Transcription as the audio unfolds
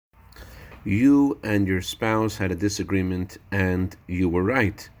You and your spouse had a disagreement and you were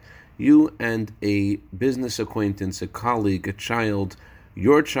right. You and a business acquaintance, a colleague, a child,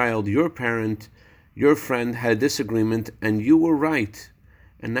 your parent, your friend had a disagreement and you were right.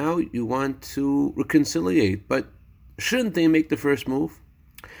 And now you want to reconciliate, but shouldn't they make the first move?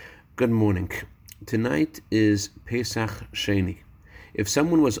 Good morning. Tonight is Pesach Sheni. If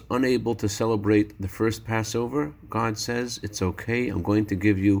someone was unable to celebrate the first Passover, God says, it's okay, I'm going to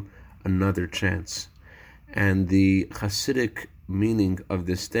give you another chance. And the Hasidic meaning of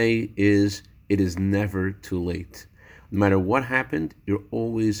this day is, it is never too late. No matter what happened, you're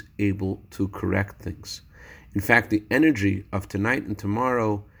always able to correct things. In fact, the energy of tonight and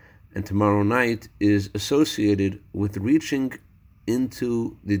tomorrow night is associated with reaching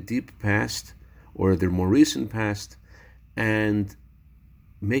into the deep past or the more recent past and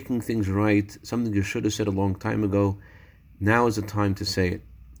making things right, something you should have said a long time ago. Now is the time to say it.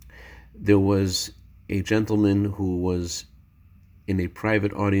 There was a gentleman who was in a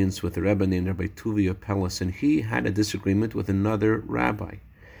private audience with a Rebbe named Rabbi Tuvia Pellis, and he had a disagreement with another rabbi.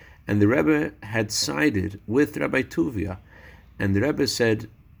 And the Rebbe had sided with Rabbi Tuvia, and the Rebbe said,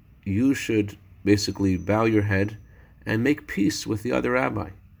 you should basically bow your head and make peace with the other rabbi.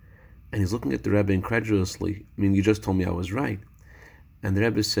 And he's looking at the Rebbe incredulously. You just told me I was right. And the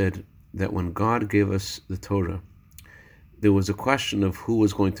Rebbe said that when God gave us the Torah, there was a question of who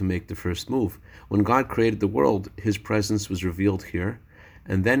was going to make the first move. When God created the world, His presence was revealed here,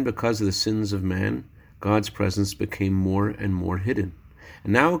 and then because of the sins of man, God's presence became more and more hidden.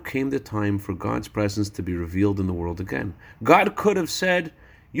 And now came the time for God's presence to be revealed in the world again. God could have said,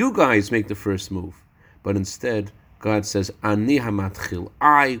 you guys make the first move, but instead, God says, Ani hamatchil,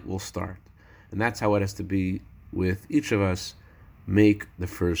 I will start. And that's how it has to be with each of us. Make the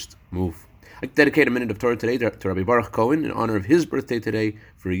first move. I dedicate a minute of Torah today to Rabbi Baruch Cohen in honor of his birthday today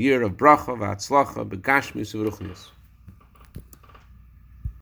for a year of bracha v'atzlacha b'gashmis u'ruchnius.